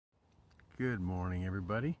Good morning,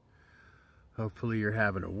 everybody. Hopefully you're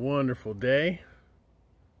having a wonderful day.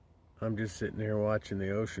 I'm just sitting here watching the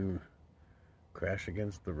ocean crash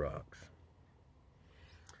against the rocks.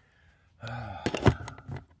 I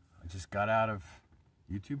just got out of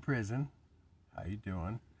YouTube prison. How you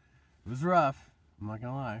doing? It was rough, I'm not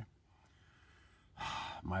gonna lie.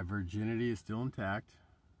 My virginity is still intact.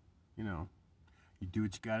 You know, you do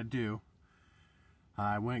what you gotta do.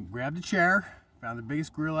 I went and grabbed a chair, found the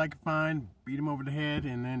biggest gorilla I could find, beat him over the head,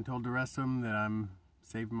 and then told the rest of them that I'm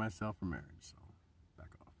saving myself for marriage. So, back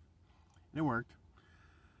off. And it worked.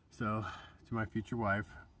 So, to my future wife,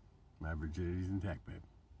 my virginity's intact, babe.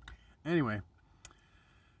 Anyway,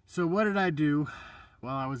 so what did I do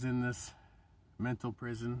while I was in this mental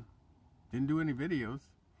prison? Didn't do any videos.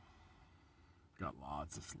 Got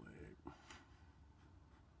lots of sleep.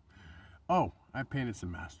 Oh, I painted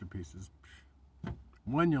some masterpieces.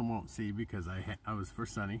 One you won't see because I was for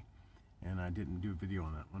Sunny, and I didn't do a video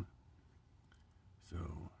on that one. So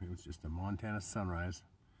it was just a Montana sunrise.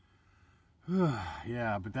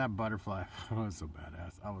 Yeah, but that butterfly was so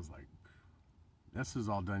badass. I was like, this was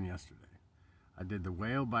all done yesterday. I did the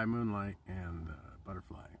whale by moonlight and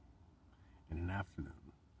butterfly in an afternoon.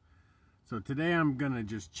 So today I'm gonna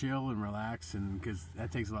just chill and relax, and because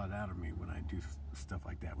that takes a lot out of me when I do stuff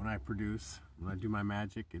like that. When I produce, when I do my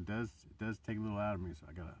magic, it does take a little out of me. So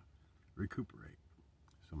I gotta recuperate.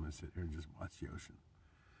 So I'm gonna sit here and just watch the ocean.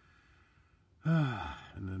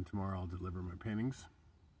 And then tomorrow I'll deliver my paintings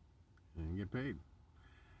and get paid.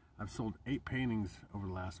 I've sold 8 paintings over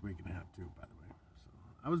the last week and a half too, by the way. So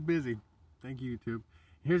I was busy. Thank you, YouTube.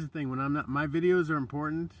 Here's the thing: when I'm not, my videos are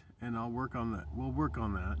important, and I'll work on that. We'll work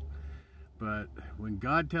on that. But when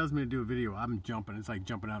God tells me to do a video, I'm jumping. It's like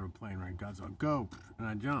jumping out of a plane, right? God's like, go, and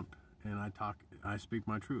I jump, and I talk, I speak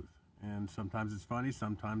my truth. And sometimes it's funny,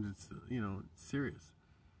 sometimes it's, you know, it's serious.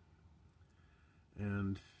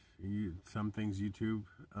 And some things YouTube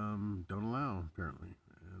don't allow, apparently.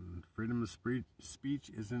 And freedom of speech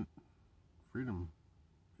isn't free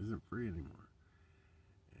anymore.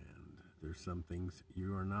 And there's some things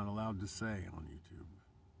you are not allowed to say on YouTube,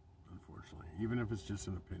 unfortunately, even if it's just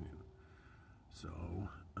an opinion. So,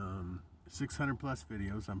 600 plus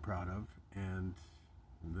videos I'm proud of, and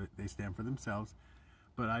they stand for themselves.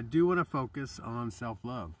 But I do want to focus on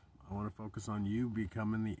self-love. I want to focus on you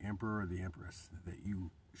becoming the emperor or the empress that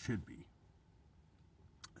you should be.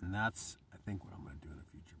 And that's, I think, what I'm going to do in the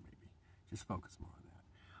future, maybe. Just focus more on that.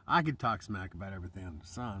 I could talk smack about everything under the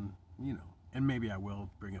sun, you know, and maybe I will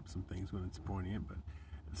bring up some things when it's poignant, but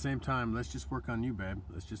at the same time, let's just work on you, babe.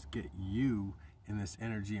 Let's just get you in this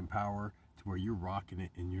energy and power to where you're rocking it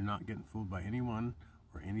and you're not getting fooled by anyone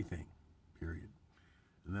or anything, period.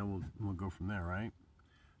 And then we'll go from there, right?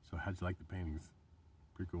 So how'd you like the paintings?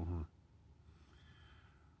 Pretty cool, huh?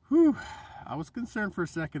 Whew, I was concerned for a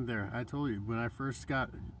second there. I told you, when I first got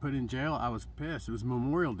put in jail, I was pissed. It was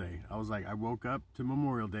Memorial Day. I was like, I woke up to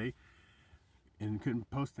Memorial Day and couldn't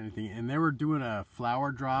post anything. And they were doing a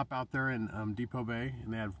flower drop out there in Depot Bay,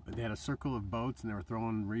 and they had a circle of boats, and they were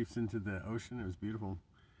throwing reefs into the ocean. It was beautiful.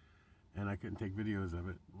 And I couldn't take videos of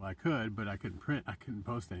it. Well, I could, but I couldn't print. I couldn't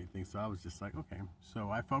post anything. So I was just like, okay. So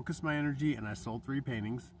I focused my energy, and I sold 3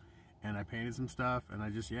 paintings, and I painted some stuff, and I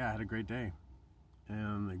had a great day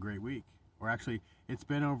and a great week. Or actually, it's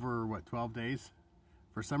been over, what, 12 days?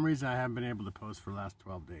 For some reason, I haven't been able to post for the last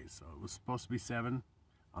 12 days. So it was supposed to be 7.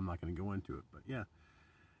 I'm not going to go into it, but yeah.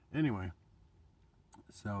 Anyway,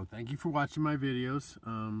 so thank you for watching my videos.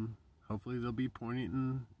 Hopefully they'll be poignant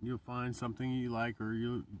and you'll find something you like or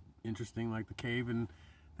interesting, like the cave. And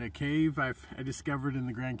that cave I discovered in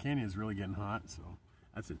the Grand Canyon is really getting hot, so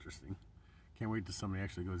that's interesting. Can't wait till somebody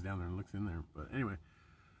actually goes down there and looks in there. But anyway,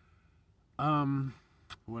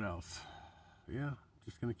 what else? Yeah,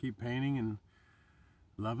 just gonna keep painting and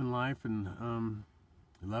loving life and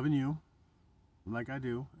loving you like I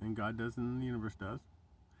do, and God does, and the universe does.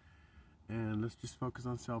 And let's just focus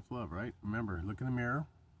on self-love, right? Remember, look in the mirror.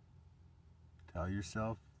 Tell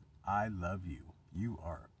yourself, I love you. You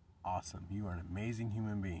are awesome. You are an amazing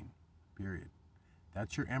human being, period.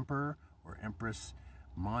 That's your emperor or empress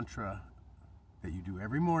mantra that you do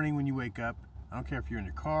every morning when you wake up. I don't care if you're in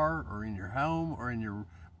your car or in your home or in your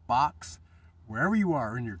box, wherever you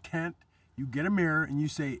are, in your tent, you get a mirror and you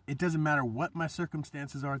say, it doesn't matter what my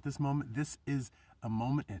circumstances are at this moment. This is a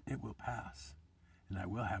moment and it will pass. And I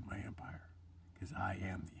will have my empire because I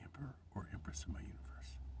am the emperor or empress of my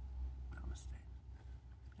universe. Namaste.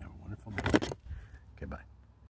 Have a wonderful day. Okay, bye.